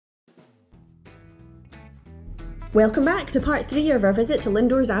Welcome back to part 3 of our visit to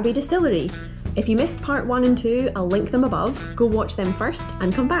Lindores Abbey Distillery. If you missed part 1 and 2, I'll link them above. Go watch them first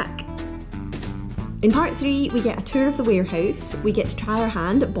and come back. In part 3, we get a tour of the warehouse, we get to try our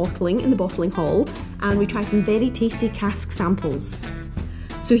hand at bottling in the bottling hall, and we try some very tasty cask samples.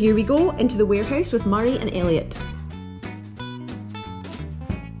 So here we go into the warehouse with Murray and Elliot.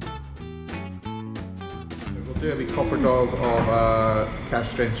 We'll do a wee copper dog of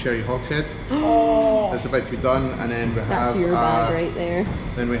cask strength sherry hogshead. That's about to be done, and then we have That's your bag right there.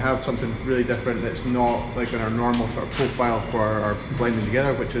 Then we have something really different that's not like in our normal sort of profile for our blending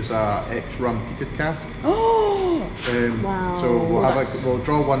together, which is a ex-rum peated cask. Wow. So we'll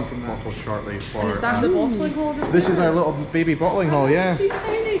draw one from the bottle shortly for. And is that the bottling hall? This is our little baby bottling hall, yeah. Too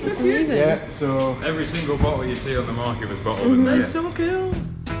tiny, so cute. Yeah. So every single bottle you see on the market was bottled in there. That's so cool.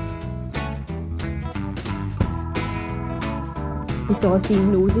 They saw us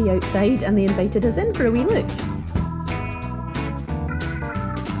being nosy outside and they invited us in for a wee look.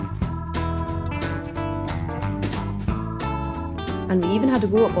 And we even had to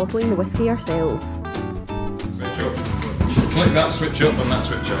go up bottling the whiskey ourselves. Switch up. Click that switch up and that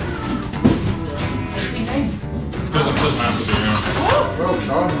switch up. It doesn't have to be around. well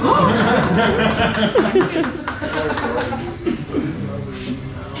done.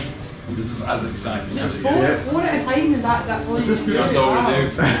 This is as exciting It's as it four gets. at a time, that's all you do. That's all we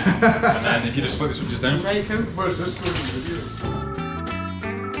do. And then if you just flip the switches down. Right, cool. Where's this going in the video?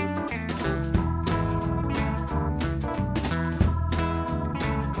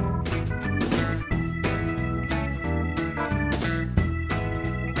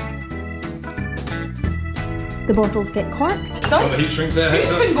 The bottles get corked. Got the heat shrinks there. You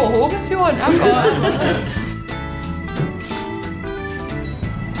just can go home if you want. I've got it.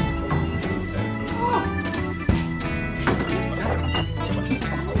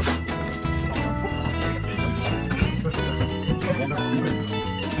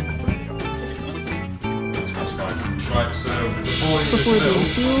 Right, so before Before you being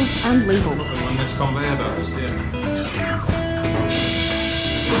sealed and labelled. put them on this conveyor belt just here.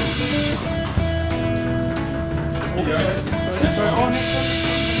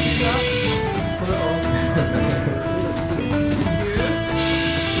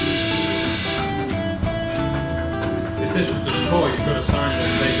 If this was the toy, you could have signed it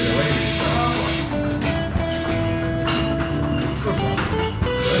and taken it away with you.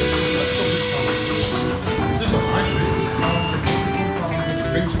 This is nice, really.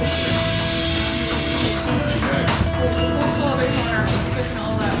 Drinks one thing.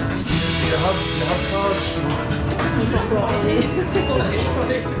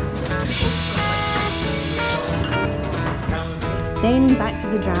 Then back to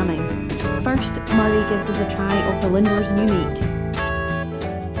the dramming. First, Murray gives us a try of the Lindores new make.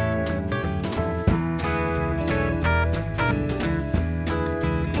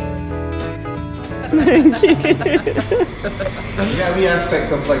 Yeah, we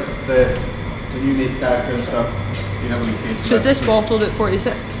aspect of like the new make character and stuff. You know, when you taste So is this bottled at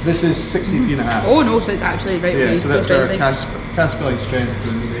 46? This is 63.5. Oh no, so it's actually right. Yeah, so that's our cask filling strength for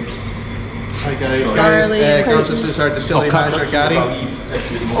the new make. Hi Gary. Garry, this is our distillery manager, Garry.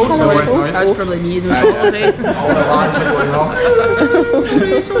 Oh, sorry. Noise. That's probably me. All the alarms are going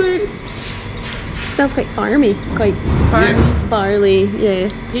off. Sorry. It smells quite farmy, quite Yeah. barley, yeah.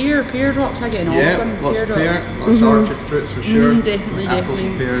 Pear drops I get in all of Yeah, them. lots of drops. pear, lots of orchard fruits for sure. Definitely, Apples definitely.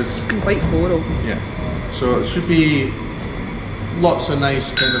 and pears. And quite floral. Yeah. So it should be lots of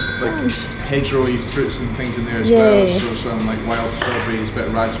nice kind of like hedgerowy fruits and things in there as well. So some like wild strawberries, a bit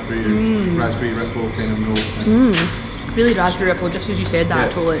of raspberry ripple kind of milk. Really raspberry ripple, just as you said that,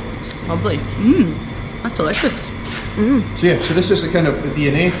 Yeah. totally. Lovely. That's delicious. So yeah, so this is the kind of the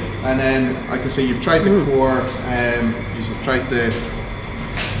DNA, and then like I say, you've tried the core, you've tried the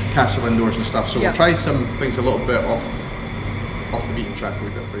castle indoors and stuff. So we'll try some things a little bit off the beaten track a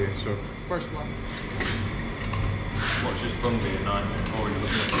wee bit for you. So first one. Watch this bun be a nightmare. Oh, you're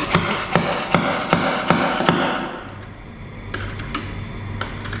looking at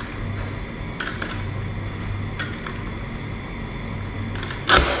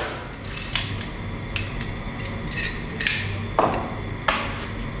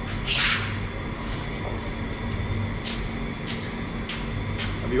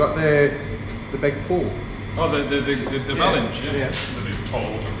Have you got the big pole? Oh, the Valence, yeah. The big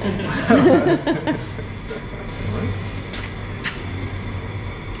pole.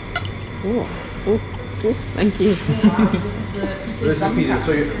 Oh, thank you. This is medium.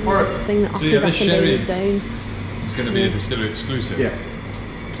 So you first. Thing that up So is yeah, up this and down sherry is down. It's going to be a distillery exclusive. Yeah.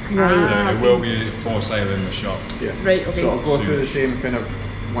 Right. So it will be for sale in the shop. Yeah. Right, okay. So I'll go through the same kind of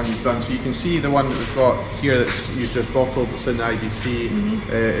one you've done. So you can see the one that we've got here that's used as bottled, that's in the IBC,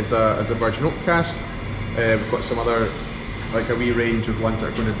 is a virgin oak cask. We've got some other, like a wee range of ones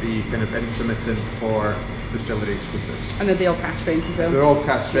that are going to be kind of intermittent for distillery exclusives. And are they all cask strength as well? They're all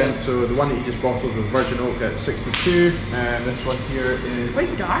cask strength, so the one that you just bottled was virgin oak at 62, and this one here is... It's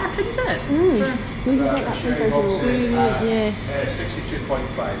quite dark, isn't it? We can get that from sherry virgin oak. Yeah.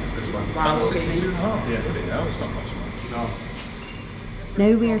 62.5, this one. Wow, That's okay. 62 and a half. Yeah. No, it's not much more. No.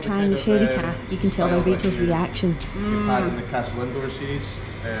 Now we are trying the sherry cask. You can tell by Rachel's reaction. We've had in the Cask Lindores series,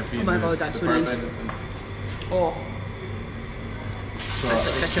 being my the, God, that's the so bourbon. nice. And Oh, so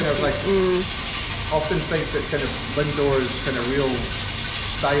it's kind of like, often think that kind of Lindores kind of real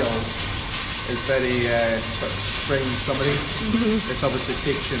style is very sort of spring, summery. This obviously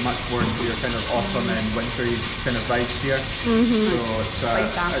takes you much more into your kind of autumn and wintry kind of vibes here. So it's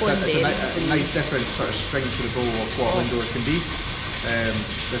Like apple and berries a nice different sort of string to the bowl of what Lindores can be.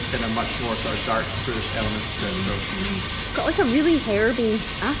 This kind of much more sort of dark fruit elements to it. So. It's got like a really herby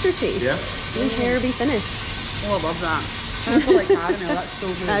aftertaste. Yeah. Really herby finish. oh, I love that. And I feel like caramel, that's so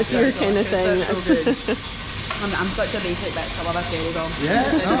good. That's your kind of thing. That's so good. I'm such a basic bitch, I love a cherry bomb. Yeah, no,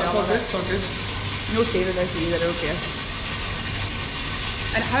 I it's all love good, it. it's all good. No savoury this either, I don't care.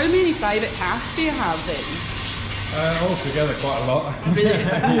 And how many private casks do you have then? Altogether, quite a lot.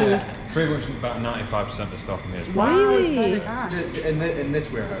 Really? Pretty much about 95% of the stock in here is Wow, it's Really? private cask. In this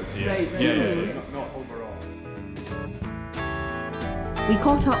warehouse. Yeah. Right, Yeah. Not overall. We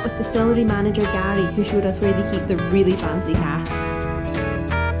caught up with distillery manager Garry, who showed us where they keep the really fancy casks.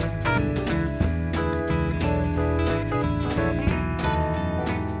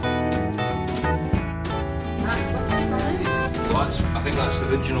 I think that's the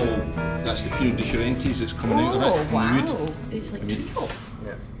original, that's the Pinot de Chiantis that's coming out of it. Oh, from the wow. wood. It's like I mean- treacle.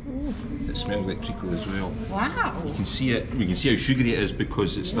 Yeah. It smells like treacle as well. Wow. You can see it, you can see how sugary it is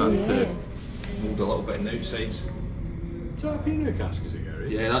because it's starting to mould a little bit on the outsides. Is that a Pinot cask, is it,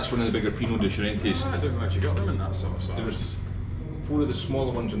 Gary? Yeah, that's one of the bigger Pinot de Chiantis. I don't know if you got them in that sort of size. There's 4 of the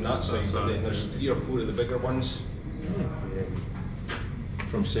smaller ones on that side, but then there's 3 or 4 of the bigger ones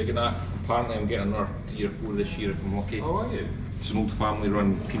from Seganat. Apparently I'm getting another 3 or 4 this year if I'm lucky. Oh, are you? It's an old family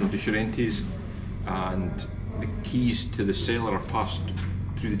run Pinot de Chiantis, and the keys to the cellar are passed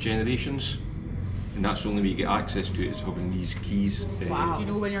through the generations, and that's the only way you get access to it is having these keys. Wow. Do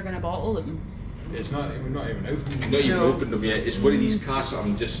you know when you're going to bottle them? It's not, we're not even open. Not even No. opened them yet. It's one of these casks that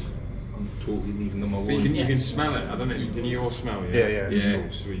I'm totally leaving them But alone. you can smell it. I don't know. Can you all smell it? Yeah. Yeah. Oh,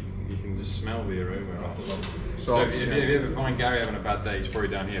 sweet. You can just smell the aroma. So, So if you ever find Gary having a bad day, he's probably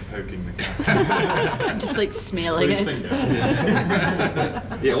down here poking the cask. Just like smelling With his it.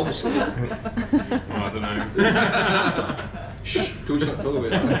 finger. Yeah, obviously. Well, I don't know. Shh, told you not to talk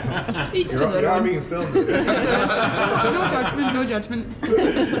about that. Each to You're their own. being filmed. No judgment, no judgment.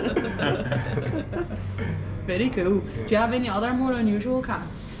 Very cool. Do you have any other more unusual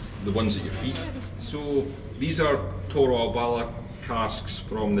casks? The ones at your feet. So these are Toro Albala casks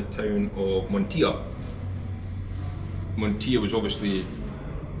from the town of Montilla. Montilla was obviously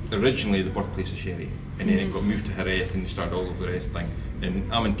originally the birthplace of sherry, and then it got moved to Jerez and they started all of the rest thing. And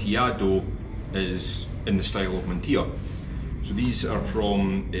Amontillado is in the style of Montilla. So these are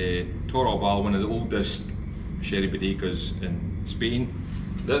from Toro Albala, one of the oldest sherry bodegas in Spain.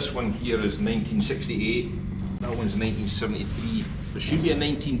 This one here is 1968, that one's 1973. There should be a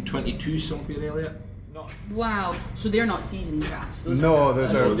 1922 somewhere, Elliot. Wow. So they're not seasoned casks? No,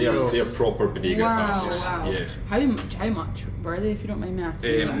 those are They're proper bodega Wow, casks. wow. Yes. How much were they, if you don't mind me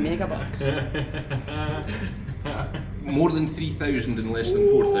asking? Like mega bucks. More than 3,000 and less than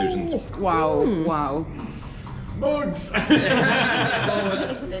 4,000. Wow, wow. Mugs! Back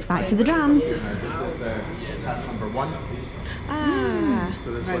to the drams. This is cask number 1. Ah.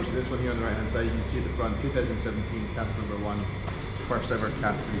 So this one here on the right hand side, you can see at the front, 2017 cask number 1, first ever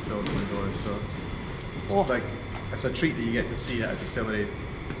cask to be filled in Lindores. So it's like, it's a treat that you get to see at a distillery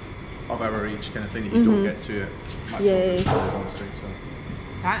of our reach, kind of thing that you don't get to much Yay. obviously. So.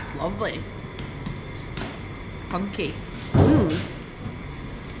 That's lovely. Funky.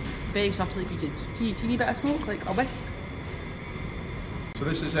 Very subtly peated. Teeny bit of smoke, like a wisp. So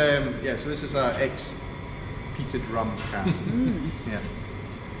this is so this is a ex-peated rum cask. Yeah.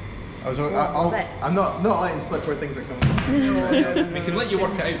 I'm not letting slip where things are coming. We can let you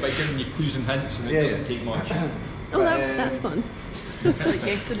work it out by giving you clues and hints, and it doesn't take much. Oh, that's fun. Like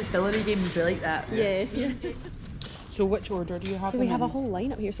guess the distillery games be like that. Yeah. So which order do you have So we them have a in? whole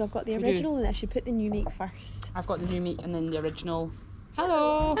lineup here. So I've got the We do. original, and I should put the new make first. I've got the new meat and then the original.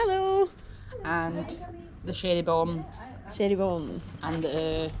 Hello. Hello. And the sherry bomb Sherry bomb. and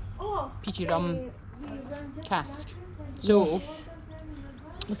the peachy rum cask. So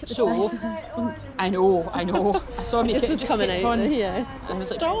Look at the So, size. I know. I saw me This kid was just coming kept out, on. yeah. I was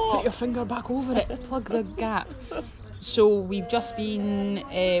like, Stop. put your finger back over it, plug the gap. So we've just been,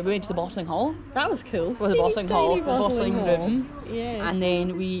 we went to the bottling hall, That was cool. or the bottling hall, the bottling room, Yeah. and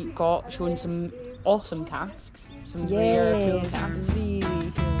then we got shown some awesome casks, some rare cool casks. Really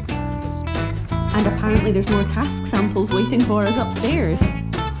cool. And apparently there's more cask samples waiting for us upstairs.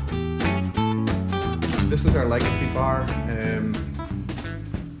 This is our legacy bar.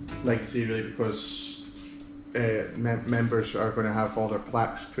 Legacy really because members are going to have all their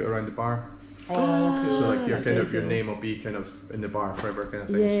plaques put around the bar. So like your that's kind really of your cool. name will be kind of in the bar forever kind of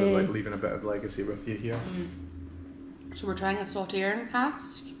thing. So Yeah. like leaving a bit of legacy with you here. So we're trying a Sauternes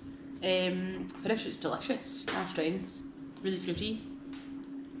cask. Finish, it's delicious, our strength, really fruity.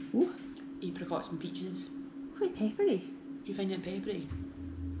 Ooh, Apricots and peaches. quite peppery. Do you find it peppery?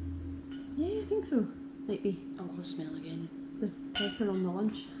 Yeah, I think so. Might be I'll go smell again. the pepper on the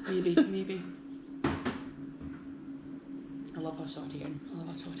lunch. Maybe. I love a Sauternes. I love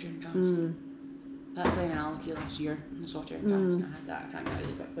a Sauternes cask. That Glen Alki last year in the Sauternes cask, and I had that. I drank that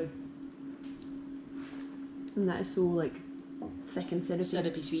really quickly. And that is so like thick and syrupy.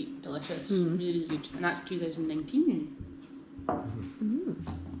 Syrupy sweet, delicious, really good. And that's 2019.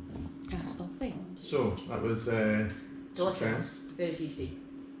 That's lovely. So that was Delicious. Very tasty.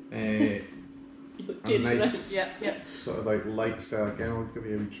 a nice Yep. sort of like light style again. I'll give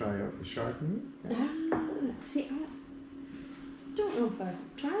you a wee try of the Chardonnay. See, I don't know if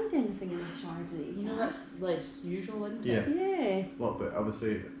I've tried anything in a Chardonnay. You know, that's less usual, isn't Yeah. it? Yeah. A little bit,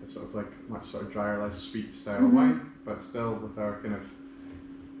 obviously, a sort of like much sort of drier, less sweet style wine, but still with our kind of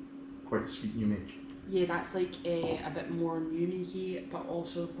quite sweet new make. Yeah, that's like a bit more new makey, but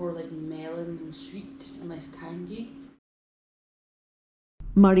also more like melon and sweet and less tangy.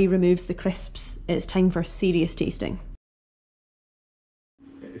 Murray removes the crisps. It's time for serious tasting.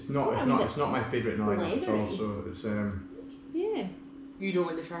 It's not my favourite in Ireland at all. So it's Yeah. You don't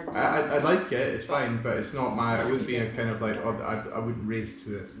like the Chardonnay? I like it. It's fine, but it's not my. It would be a kind of like I wouldn't race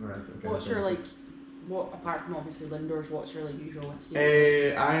to it. What's your like? What apart from obviously Lindores? What's your like usual whiskey?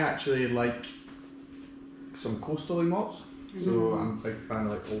 I actually like some coastal malts. So I'm a big fan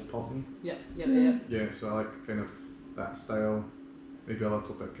of like Old Tottenham. Yep. Yeah, so I like kind of that style. Maybe a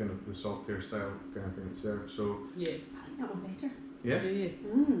little bit kind of the saltier style kind of thing it's served. So Yeah. I like that one better. yeah. Do you?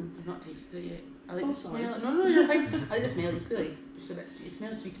 Mm. I've not tasted it yet. I like Oh, the sorry. smell. No, you're fine. I like the smell equally. Just a bit sweet. It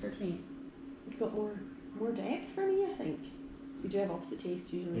smells sweeter to me. It's got more depth for me, I think. We do have opposite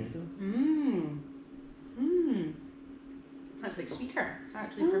tastes usually, Yeah. so. That's like sweeter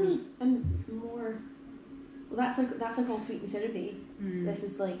actually for me. And more. Well, that's like all sweet and syrupy. This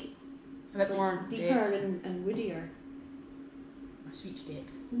is like A bit more deeper depth. and woodier. A sweet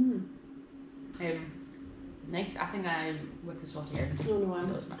depth. Mm. Nice. I think I'm with the Sauternes. No, I'm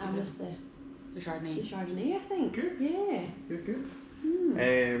That was my with favourite. the The Chardonnay. Chardonnay, I think. Good. Yeah. Good.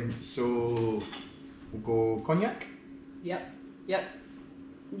 Mm. So we'll go cognac. Yep.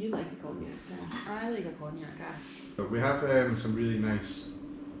 You like a cognac, yeah. I like a cognac cask. So we have some really nice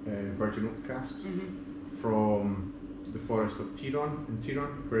virgin oak casks from the forest of Tyrone in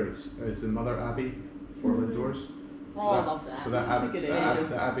Tyrone, where it's the Mother Abbey for Lindores. Oh, I love that. So that That's a abbey, good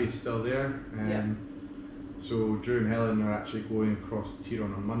the abbey's still there. So Drew and Helen are actually going across to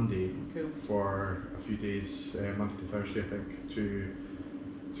Tyrone on Monday for a few days, Monday to Thursday I think,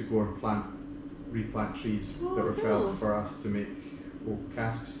 to go and replant trees that were felled for us to make oak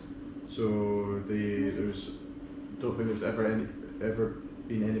casks. So don't think there's ever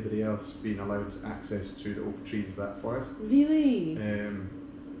been anybody else being allowed access to the oak trees of that forest. Really?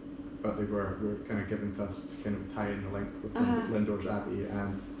 But they were kind of given to us to kind of tie in the link with Lindores Abbey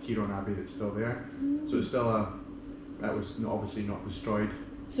and Tyrone Abbey that's still there. So it's still that was obviously not destroyed.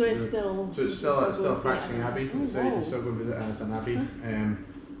 So it's still a practicing abbey. Oh, So you can wow. still go visit it as an abbey. And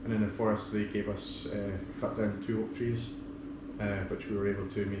in the forest they gave us cut down 2 oak trees, which we were able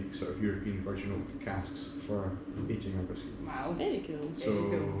to make sort of European virgin oak casks for aging our whiskey. Wow. Very cool.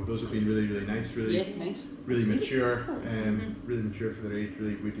 So those have been really, really nice. Nice. Really mature, really mature for their age,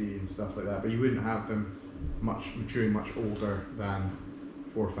 really woody and stuff like that. But you wouldn't have them maturing much older than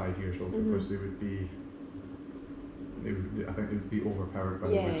 4 or 5 years old because I think they would be overpowered by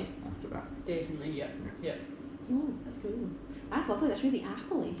the wood after that. Definitely, yeah. Oh, that's cool. That's lovely. That's really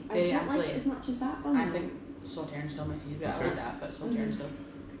appley. I Very don't like appley. it as much as that one. I think Sauternes still my favourite. I like that, but Sauternes still.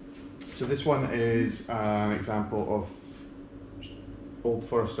 So this one is an example of Old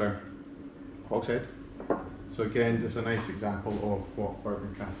Forester Hogshead. So again, just a nice example of what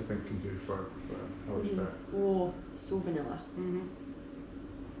bourbon cask I think can do for our spirit. Oh, so vanilla.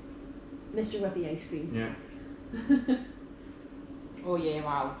 Mr. Whippy ice cream. Yeah. Oh yeah,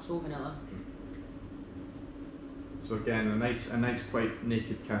 wow, so vanilla. So again, a nice quite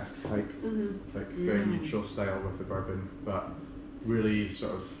naked cask type, like very neutral style with the bourbon, but really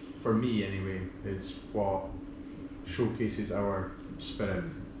sort of, for me anyway, is what showcases our spirit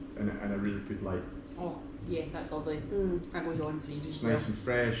in a really good light. Oh yeah, that's lovely. That goes on for ages. It's nice and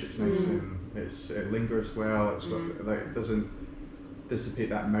fresh. It's nice and it lingers well. It's got like, it doesn't dissipate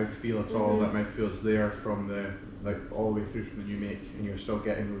that mouthfeel at all. That mouthfeel is there from the all the way through from the new make, and you're still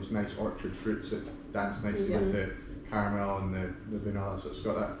getting those nice orchard fruits that dance nicely with the caramel and the vanilla. So it's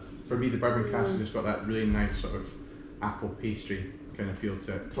got that. For me, the bourbon cask has got that really nice sort of apple pastry kind of feel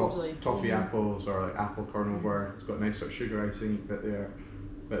to it. Toffee apples or like apple turnover. Over. It's got a nice sort of sugar icing bit there,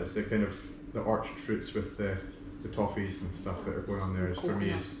 but it's the kind of the orchard fruits with the toffees and stuff that are going on there. Is for me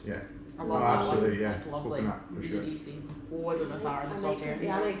is I love that absolutely one. yeah. That's lovely. Coconut for Really sure. juicy. Oh, I don't know if that or the sauternes.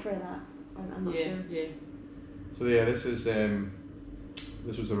 Yeah, I might for that. I'm not sure. Yeah. So yeah, this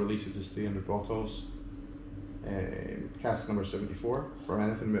was a release of just 300 bottles. Cask number 74 for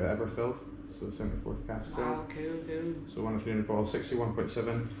anything we've ever filled. So the 74th cask filled. Wow, cool. So one of 300 bottles,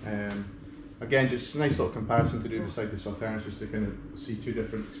 61.7. Again, just a nice little comparison to do beside the sauternes, just to kind of see two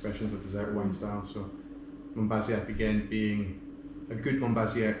different expressions of dessert wine style. So Montbazillac again being a good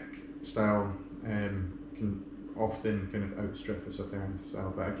Montbazillac style can often kind of outstrip a Sauterne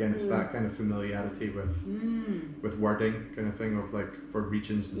style, but again it's that kind of familiarity with wording kind of thing of like for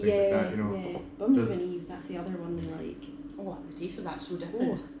regions and things like that, you know. Yeah, Bumgarnese, that's the other one they like. Oh, the taste of that's so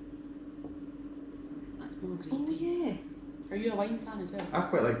different. That's more creepy. Oh yeah. Are you a wine fan as well? I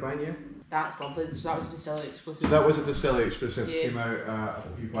quite like wine, yeah. That's lovely. So that was a distillery exclusive. So that was a distillery exclusive, came out a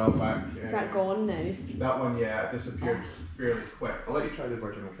few while back. Is that gone now? That one, yeah, it disappeared fairly quick. I'll let you try the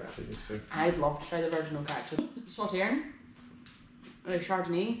virginal Catchy just too. I'd love to try the virginal Catchy. Sauterne,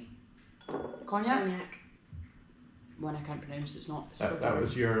 Chardonnay, Cognac. One I can't pronounce, it's not. That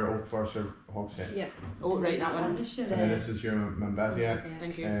was your Old Forester Hogshead. Yep. Oh right, that one. And then this is your Montbazillac.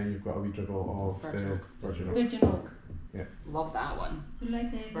 Thank you. You've got a wee dribble of the virginal. Virginal. Yeah. Love that one. You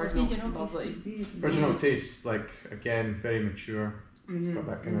like the Virginal's virginal? lovely. It's beautiful. Virginal tastes like, again, very mature. Mm-hmm. Got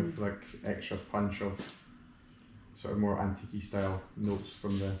that kind of like extra punch of sort of more antique style notes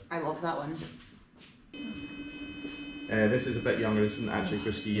from the. I love that one. This is a bit younger. This isn't actually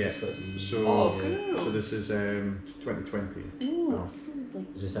whiskey yet. So, so this is 2020. Oh, it's so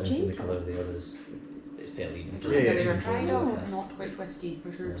like Just haven't seen the colour of the others. It's fairly I don't think I've ever tried a not quite whiskey.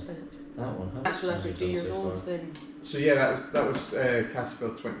 For sure it's that one, huh? So that's about 2 years old then. So yeah, that was cask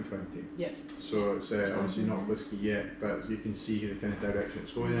filled 2020. Yep. So it's obviously not whiskey yet, but you can see the kind of direction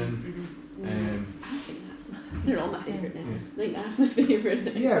it's going in. I think they're all my favourite now. Like that's my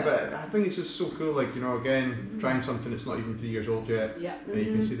favourite. Yeah, but I think it's just so cool. Like, you know, again, trying something that's not even 3 years old yet. Yeah. And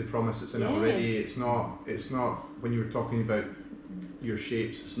you can see the promise that's in it already. It's not when you were talking about your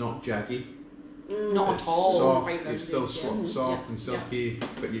shapes. It's not jaggy. Not It's at all. soft. Right It's still soft and silky,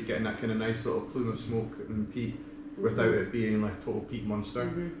 but you're getting that kind of nice little plume of smoke and peat without it being like total peat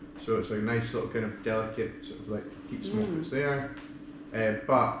monster. So it's a nice little kind of delicate sort of like peat smoke that's there.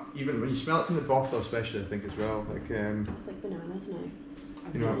 But even when you smell it from the bottle, especially, I think as well, like It's like bananas now.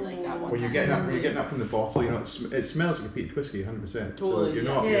 I you know, really like that one. when you're getting that from the bottle, you know, it smells like a peated whiskey, 100%. Totally. So you're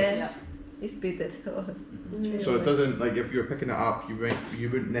not. Yeah. It's better. So it doesn't, like, if you were picking it up, you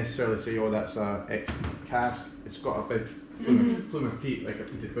wouldn't necessarily say, oh, that's a ex cask. It's got a big plume of peat, like a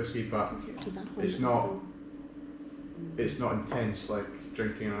peated whiskey, but it's not intense like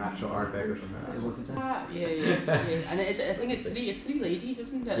drinking an actual Ardbeg or something like that. Yeah. And I think it's three ladies,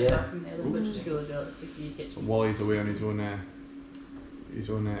 isn't it? Yeah. From Ellen, which is cool as well. It's like you get to Wally's away on his own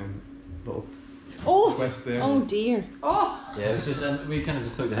little twist there. Oh dear. Oh! Yeah, it was just we kind of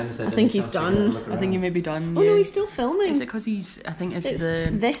just poked the hand. I think he's done. I think he may be done. Oh no, he's still filming. Is it because I think it's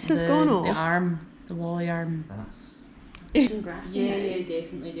this has gone off. The arm, the Wally arm. Grass. Yeah,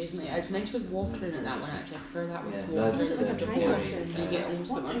 definitely. It's nice with water in it, that one actually. I prefer that with water. That's It's like a very water. You get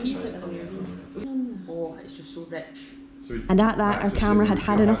almost like a peat. Oh, it's just so rich. And at that, our camera had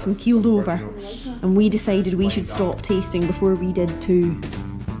had enough and keeled over, and we decided we should stop tasting before we did too.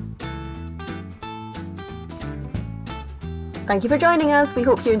 Thank you for joining us. We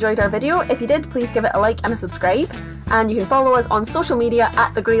hope you enjoyed our video. If you did, please give it a like and a subscribe. And you can follow us on social media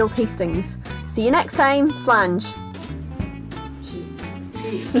at The Grail Tastings. See you next time. Slange.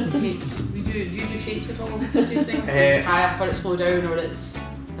 Shapes. Do you do shapes at all? Tastings? It's high up or it's slow down or it's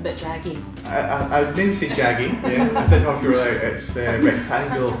a bit jaggy? I'd maybe say jaggy, yeah. I didn't know if you were like, it's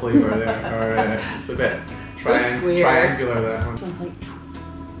rectangular flavour there, or it's a bit triangular there.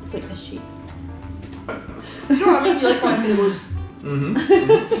 It's like this shape. You know what I mean? You like when I say the words.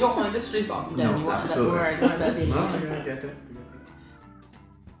 You don't want to just straight up and down. You want a bit more, you want a bit of variation. No, I get it.